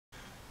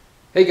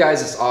Hey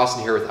guys, it's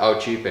Austin here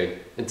with Jeeping.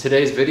 In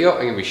today's video,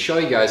 I'm going to be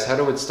showing you guys how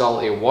to install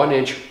a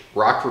 1-inch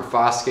Rockford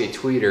Fosgate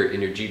tweeter in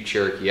your Jeep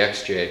Cherokee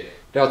XJ.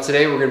 Now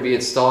today we're going to be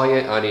installing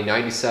it on a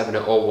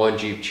 97-01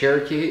 Jeep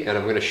Cherokee, and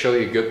I'm going to show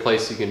you a good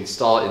place you can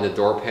install it in the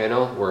door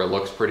panel where it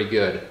looks pretty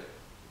good.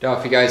 Now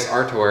if you guys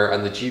aren't aware,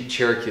 on the Jeep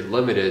Cherokee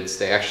Limiteds,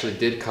 they actually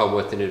did come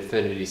with an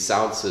infinity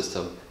sound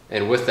system.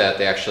 And with that,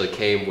 they actually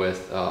came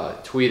with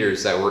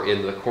tweeters that were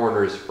in the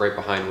corners right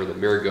behind where the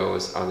mirror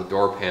goes on the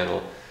door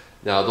panel.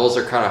 Now those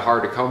are kind of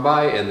hard to come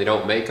by and they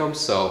don't make them,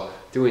 so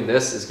doing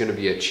this is going to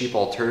be a cheap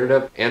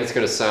alternative and it's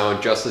going to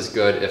sound just as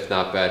good if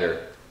not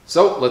better.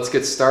 So let's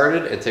get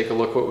started and take a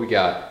look what we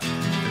got.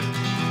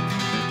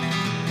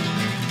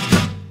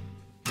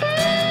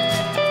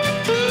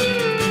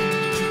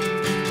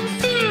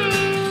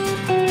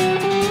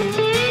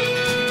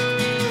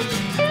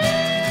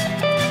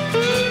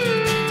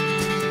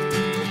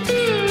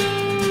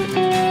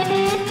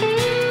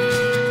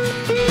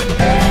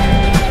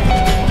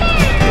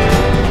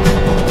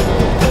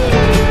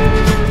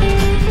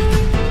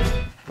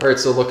 Alright,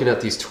 so looking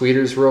at these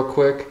tweeters real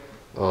quick,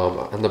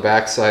 on the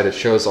back side it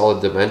shows all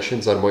the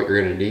dimensions on what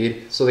you're going to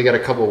need. So they got a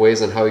couple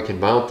ways on how you can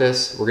mount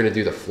this. We're going to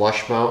do the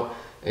flush mount,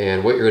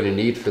 and what you're going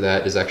to need for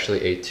that is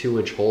actually a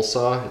 2-inch hole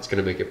saw. It's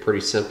going to make it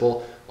pretty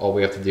simple. All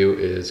we have to do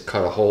is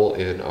cut a hole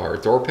in our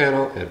door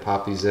panel and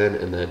pop these in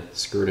and then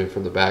screw it in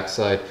from the back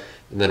side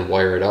and then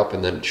wire it up,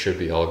 and then it should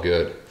be all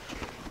good.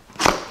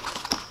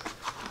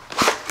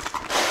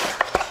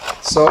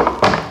 So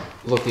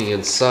looking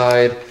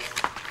inside,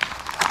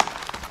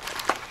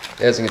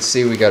 as you can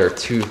see, we got our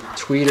 2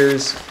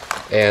 tweeters,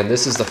 and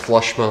this is the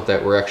flush mount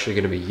that we're actually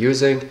going to be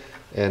using.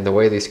 And the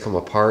way these come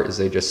apart is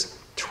they just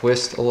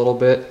twist a little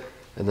bit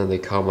and then they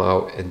come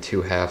out in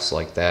 2 halves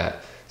like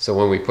that. So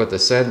when we put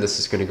this in, this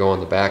is going to go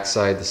on the back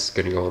side, this is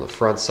going to go on the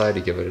front side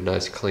to give it a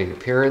nice clean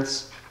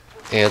appearance.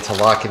 And to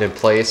lock it in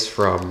place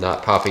from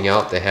not popping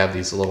out, they have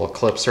these little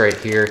clips right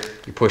here.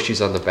 You push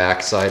these on the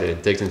back side and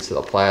it digs into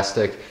the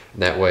plastic,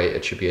 and that way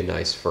it should be a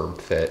nice firm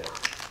fit.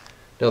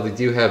 Now they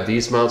do have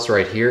these mounts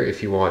right here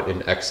if you want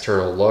an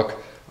external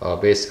look.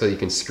 Basically you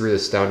can screw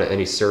this down to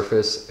any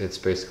surface. It's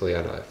basically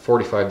on a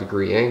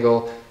 45-degree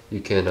angle. You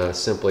can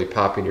simply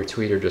pop in your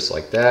tweeter just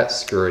like that,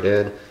 screw it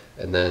in,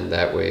 and then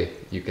that way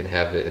you can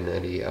have it in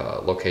any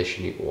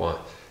location you want.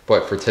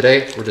 But for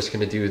today, we're just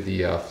going to do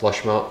the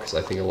flush mount because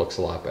I think it looks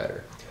a lot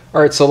better.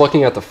 Alright, so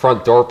looking at the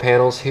front door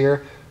panels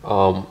here,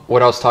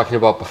 what I was talking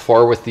about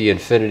before with the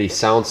infinity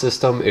sound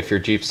system, if your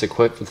Jeep's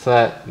equipped with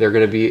that, they're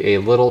going to be a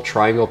little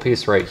triangle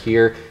piece right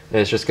here, and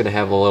it's just going to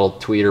have a little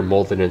tweeter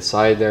molded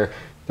inside there.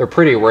 They're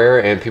pretty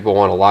rare and people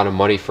want a lot of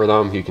money for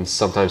them. You can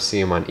sometimes see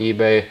them on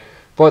eBay.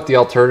 But the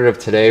alternative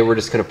today, we're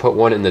just going to put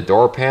one in the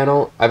door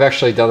panel. I've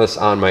actually done this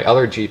on my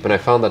other Jeep, and I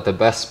found that the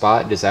best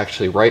spot is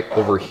actually right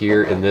over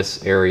here in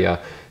this area.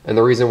 And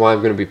the reason why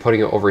I'm going to be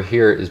putting it over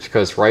here is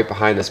because right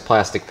behind this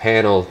plastic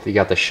panel, you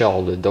got the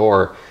shell of the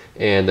door.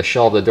 And the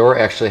shell of the door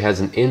actually has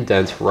an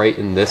indent right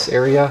in this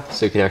area,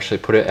 so you can actually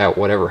put it at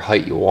whatever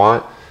height you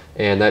want,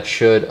 and that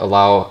should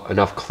allow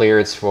enough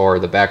clearance for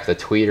the back of the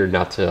tweeter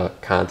not to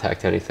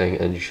contact anything,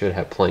 and you should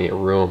have plenty of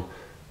room.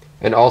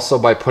 And also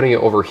by putting it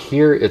over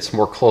here, it's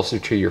more closer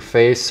to your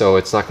face, so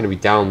it's not going to be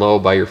down low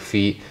by your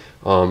feet,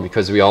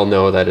 because we all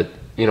know that it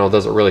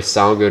doesn't really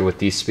sound good with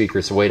these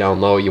speakers way down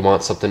low. You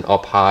want something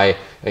up high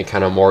and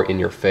kind of more in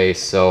your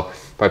face. So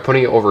by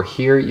putting it over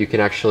here, you can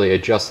actually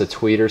adjust the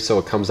tweeter so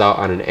it comes out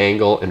on an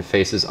angle and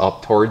faces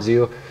up towards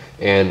you.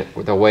 And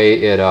the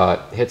way it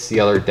hits the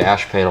other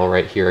dash panel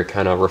right here, it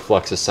kind of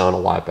reflects the sound a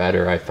lot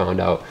better, I found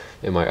out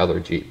in my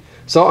other Jeep.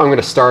 So I'm going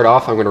to start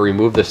off, I'm going to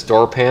remove this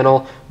door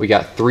panel. We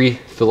got 3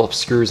 Phillips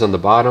screws on the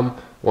bottom,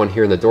 1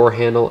 here in the door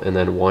handle, and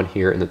then 1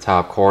 here in the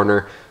top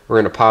corner.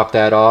 We're going to pop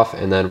that off,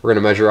 and then we're going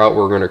to measure out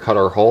where we're going to cut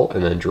our hole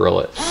and then drill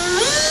it.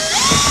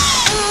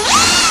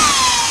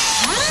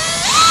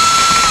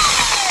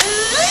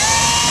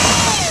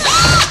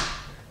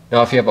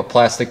 Now if you have a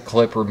plastic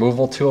clip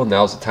removal tool,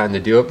 now's the time to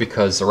do it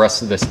because the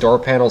rest of this door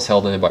panel is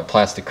held in by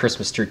plastic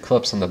Christmas tree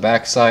clips on the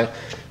back side.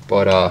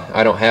 But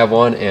I don't have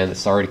one and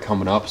it's already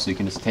coming up, so you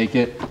can just take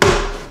it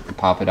and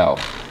pop it out.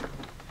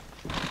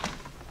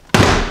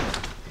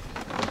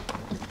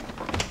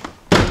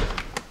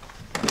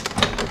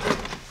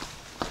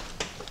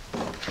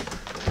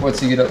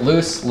 Once you get it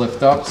loose,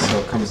 lift up so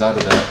it comes out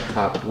of the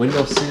top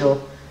window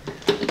seal.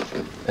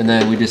 And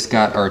then we just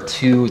got our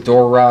 2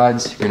 door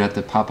rods. You're gonna have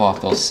to pop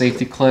off those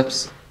safety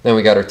clips. Then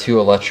we got our 2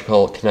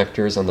 electrical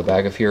connectors on the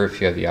back of here if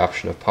you have the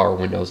option of power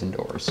windows and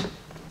doors.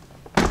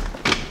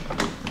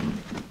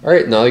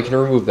 Alright, now you can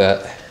remove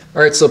that.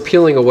 Alright, so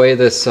peeling away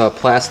this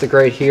plastic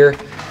right here,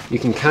 you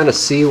can kind of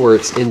see where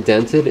it's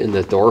indented in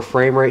the door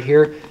frame right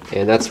here,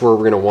 and that's where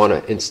we're going to want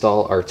to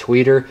install our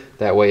tweeter.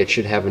 That way it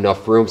should have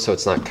enough room so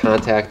it's not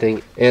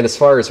contacting. And as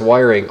far as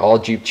wiring, all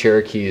Jeep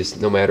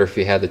Cherokees, no matter if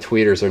you had the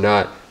tweeters or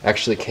not,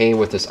 actually came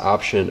with this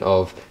option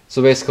of,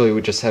 so basically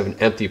we just have an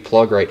empty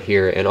plug right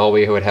here, and all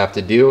we would have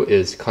to do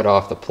is cut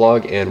off the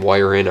plug and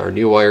wire in our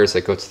new wires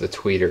that go to the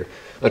tweeter.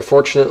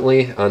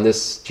 Unfortunately, on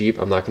this Jeep,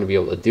 I'm not going to be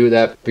able to do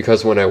that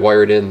because when I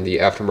wired in the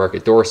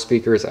aftermarket door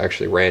speakers, I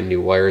actually ran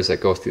new wires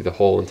that go through the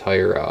whole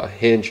entire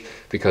hinge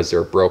because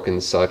they're broken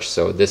and such.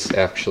 So this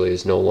actually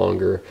is no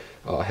longer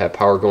have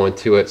power going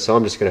to it. So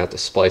I'm just going to have to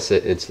splice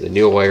it into the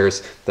new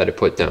wires that I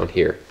put down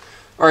here.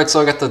 Alright, so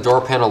I got the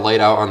door panel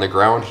laid out on the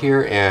ground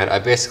here, and I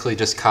basically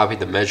just copied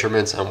the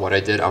measurements on what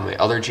I did on my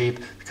other Jeep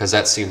because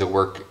that seemed to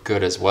work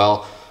good as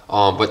well.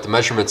 But the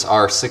measurements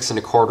are 6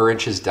 1/4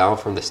 inches down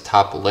from this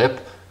top lip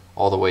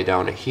all the way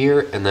down to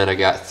here, and then I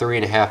got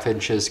 3 1/2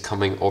 inches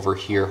coming over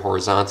here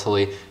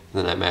horizontally, and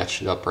then I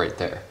matched it up right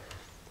there.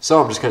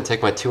 So I'm just going to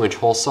take my 2-inch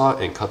hole saw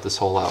and cut this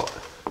hole out.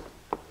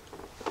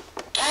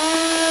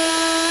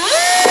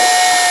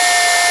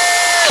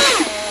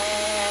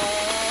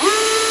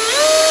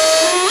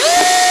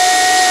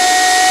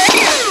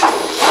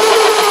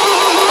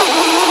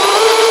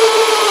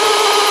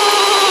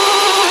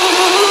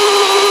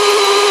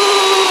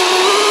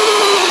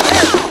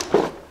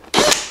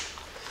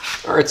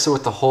 Alright, so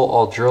with the hole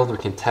all drilled, we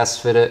can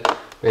test fit it.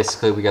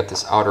 Basically, we got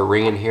this outer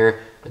ring in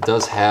here. It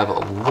does have a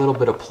little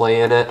bit of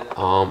play in it,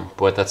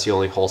 but that's the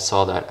only hole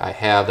saw that I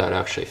have that would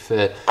actually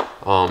fit.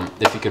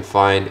 If you can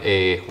find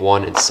a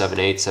 1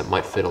 7/8, that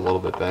might fit a little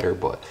bit better,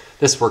 but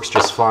this works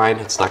just fine.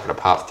 It's not going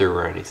to pop through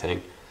or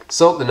anything.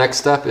 So the next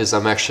step is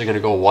I'm actually going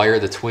to go wire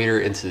the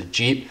tweeter into the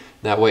Jeep.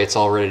 That way it's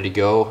all ready to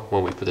go.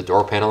 When we put the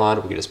door panel on,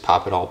 we can just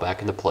pop it all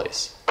back into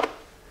place.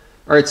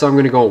 Alright, so I'm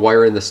going to go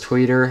wire in this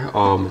tweeter.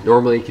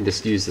 Normally you can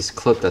just use this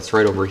clip that's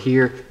right over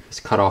here.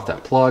 Just cut off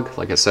that plug,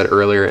 like I said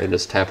earlier, and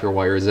just tap your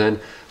wires in.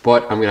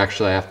 But I'm going to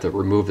actually have to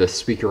remove this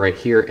speaker right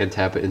here and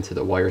tap it into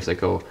the wires that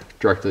go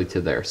directly to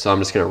there. So I'm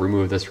just going to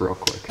remove this real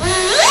quick.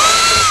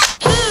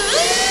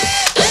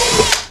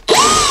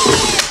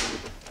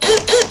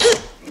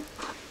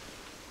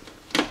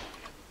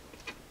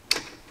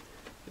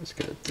 Just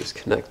going to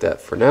disconnect that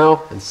for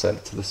now and set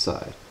it to the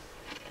side.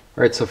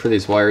 Alright, so for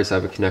these wires, I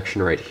have a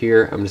connection right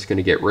here. I'm just going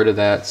to get rid of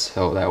that,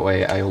 so that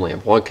way I only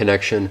have one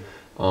connection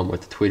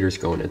with the tweeters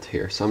going into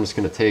here. So I'm just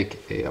going to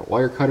take a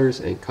wire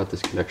cutters and cut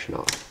this connection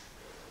off.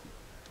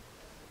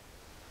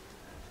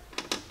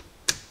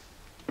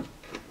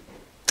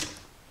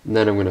 And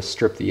then I'm going to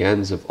strip the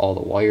ends of all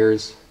the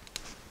wires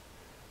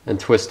and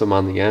twist them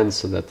on the ends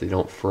so that they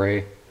don't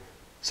fray.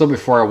 So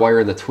before I wire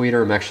in the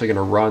tweeter, I'm actually going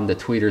to run the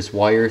tweeter's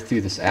wire through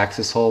this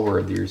access hole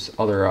where there's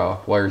other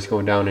wires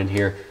going down in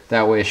here.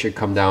 That way it should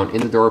come down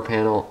in the door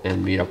panel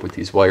and meet up with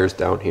these wires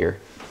down here.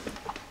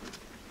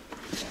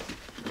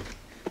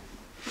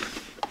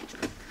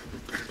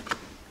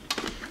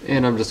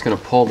 And I'm just going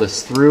to pull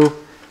this through,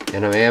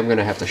 and I am going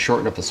to have to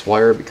shorten up this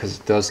wire because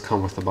it does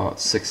come with about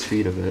 6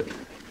 feet of it.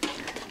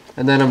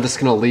 And then I'm just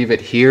going to leave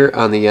it here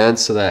on the end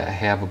so that I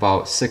have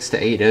about 6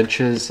 to 8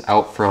 inches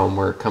out from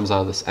where it comes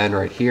out of this end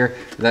right here.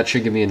 And that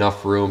should give me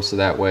enough room so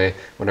that way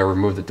when I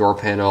remove the door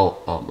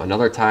panel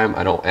another time,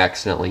 I don't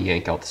accidentally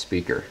yank out the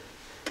speaker.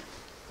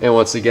 And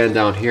once again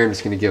down here, I'm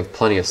just going to give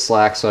plenty of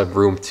slack so I have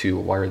room to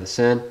wire this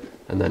in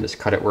and then just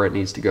cut it where it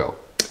needs to go.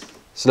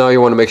 So now you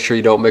want to make sure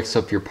you don't mix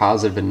up your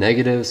positive and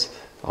negatives.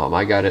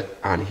 I got it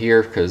on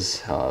here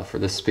because for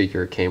this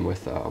speaker it came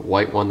with a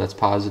white one that's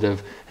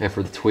positive, and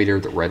for the tweeter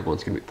the red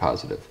one's going to be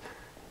positive.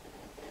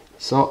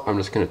 So I'm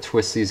just going to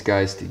twist these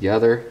guys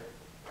together,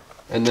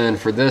 and then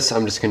for this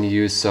I'm just going to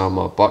use some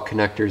butt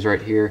connectors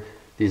right here.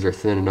 These are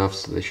thin enough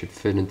so they should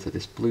fit into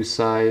this blue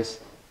size,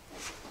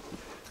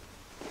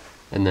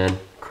 and then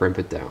crimp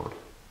it down.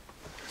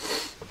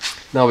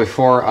 Now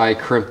before I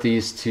crimp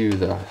these to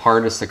the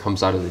harness that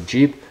comes out of the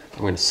Jeep,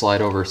 I'm going to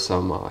slide over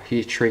some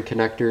heat shrink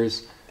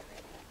connectors.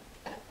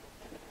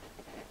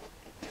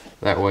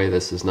 That way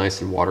this is nice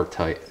and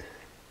watertight.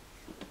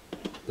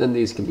 Then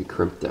these can be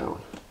crimped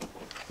down.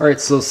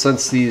 Alright, so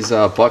since these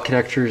butt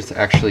connectors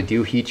actually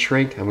do heat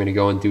shrink, I'm going to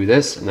go and do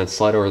this and then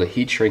slide over the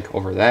heat shrink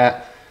over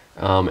that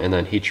and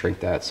then heat shrink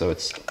that so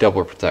it's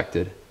double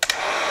protected.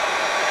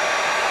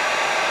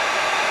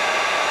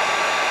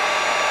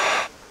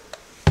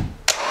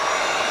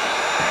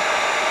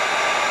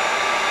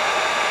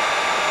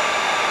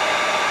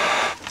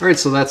 Alright,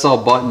 so that's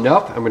all buttoned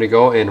up. I'm going to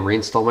go and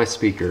reinstall my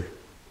speaker.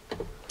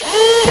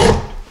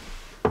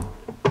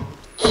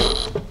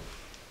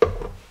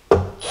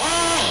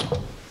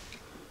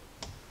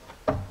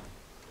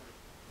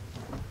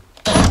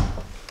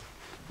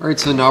 Alright,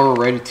 so now we're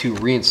ready to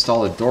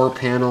reinstall the door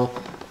panel.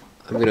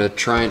 I'm going to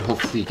try and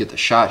hopefully get the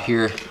shot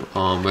here,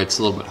 but it's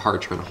a little bit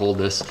hard trying to hold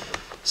this.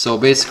 So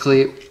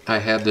basically, I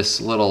have this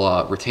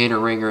little retainer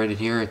ring right in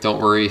here.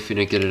 Don't worry if you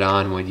didn't get it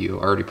on when you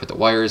already put the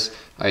wires.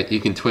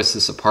 You can twist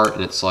this apart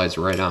and it slides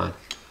right on.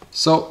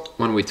 So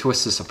when we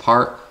twist this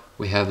apart,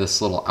 we have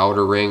this little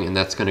outer ring, and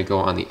that's going to go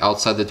on the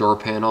outside of the door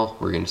panel.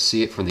 We're going to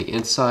see it from the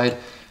inside,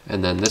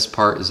 and then this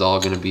part is all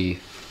going to be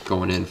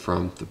going in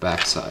from the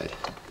back side.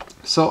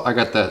 So I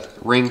got that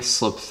ring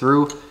slipped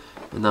through,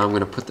 and now I'm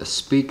going to put the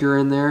speaker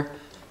in there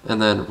and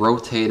then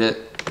rotate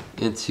it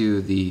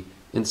into the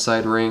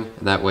inside ring,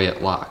 and that way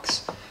it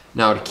locks.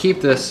 Now to keep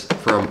this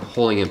from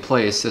holding in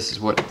place, this is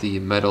what the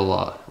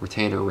metal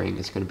retainer ring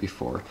is going to be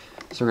for.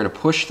 So we're going to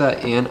push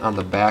that in on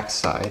the back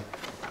side,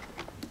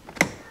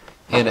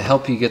 And to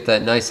help you get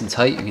that nice and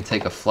tight, you can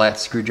take a flat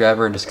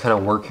screwdriver and just kind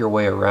of work your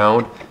way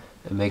around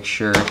and make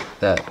sure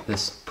that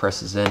this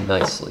presses in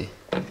nicely.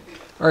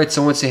 Alright,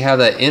 so once you have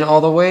that in all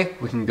the way,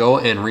 we can go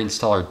and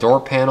reinstall our door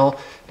panel.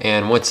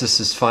 And once this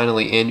is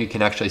finally in, you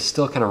can actually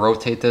still kind of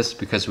rotate this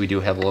because we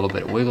do have a little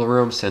bit of wiggle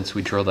room since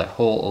we drilled that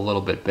hole a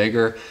little bit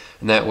bigger.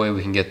 And that way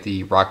we can get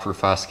the Rockford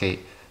Fosgate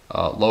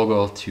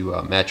logo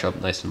to match up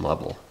nice and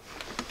level.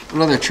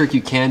 Another trick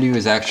you can do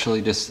is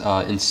actually just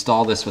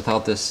install this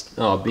without this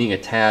being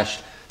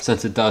attached.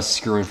 Since it does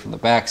screw in from the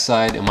back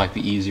side, it might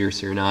be easier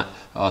so you're not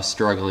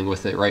struggling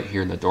with it right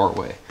here in the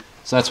doorway.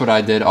 So that's what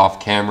I did off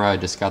camera. I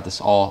just got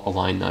this all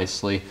aligned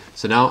nicely.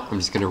 So now I'm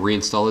just going to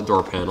reinstall the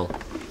door panel.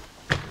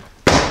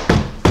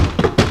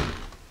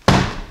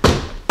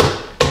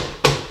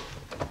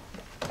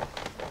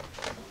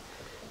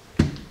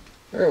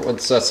 Alright,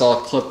 once that's all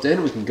clipped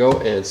in, we can go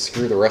and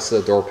screw the rest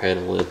of the door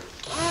panel in.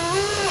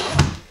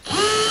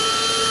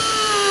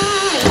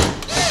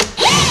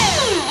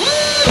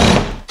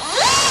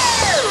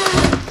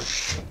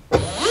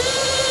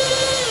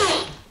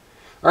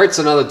 Alright,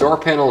 so now the door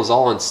panel is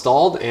all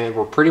installed and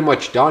we're pretty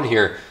much done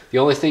here. The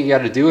only thing you got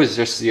to do is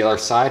just the other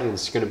side, and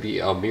it's going to be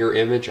a mirror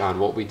image on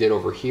what we did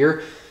over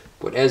here.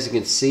 But as you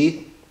can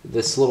see,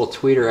 this little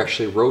tweeter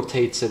actually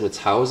rotates in its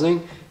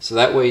housing, so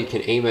that way you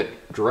can aim it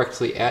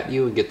directly at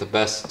you and get the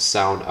best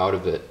sound out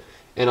of it.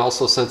 And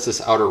also, since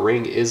this outer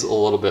ring is a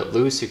little bit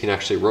loose, you can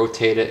actually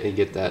rotate it and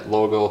get that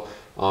logo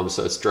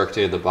so it's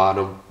directly in the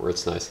bottom where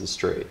it's nice and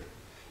straight.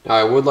 Now,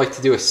 I would like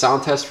to do a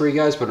sound test for you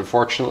guys, but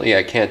unfortunately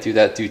I can't do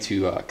that due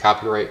to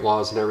copyright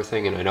laws and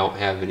everything, and I don't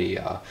have any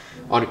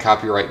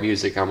uncopyright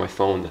music on my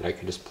phone that I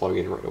can just plug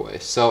in right away.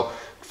 So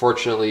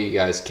unfortunately you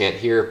guys can't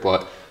hear,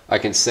 but I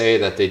can say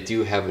that they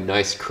do have a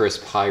nice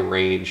crisp high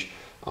range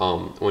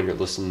when you're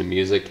listening to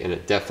music, and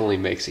it definitely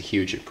makes a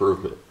huge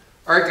improvement.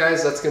 Alright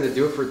guys, that's going to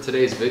do it for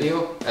today's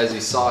video. As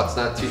you saw, it's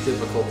not too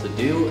difficult to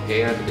do,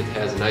 and it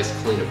has a nice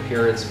clean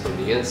appearance from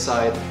the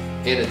inside,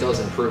 and it does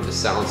improve the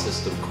sound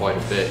system quite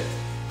a bit.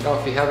 Now,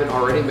 if you haven't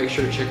already, make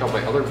sure to check out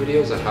my other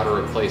videos on how to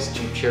replace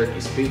Jeep Cherokee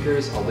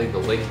speakers. I'll leave the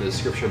link in the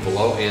description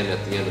below and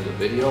at the end of the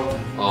video.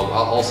 I'll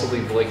also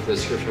leave the link in the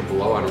description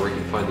below on where you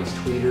can find these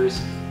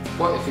tweeters.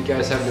 But if you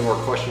guys have any more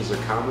questions or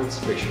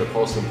comments, make sure to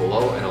post them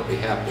below and I'll be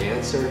happy to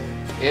answer.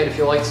 And if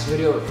you liked this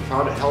video or if you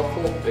found it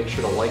helpful, make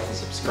sure to like and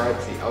subscribe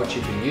to the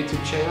Ouchieping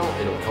YouTube channel,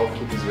 and it will help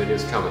keep these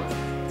videos coming.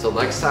 Until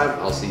next time,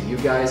 I'll see you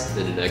guys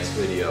in the next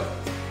video.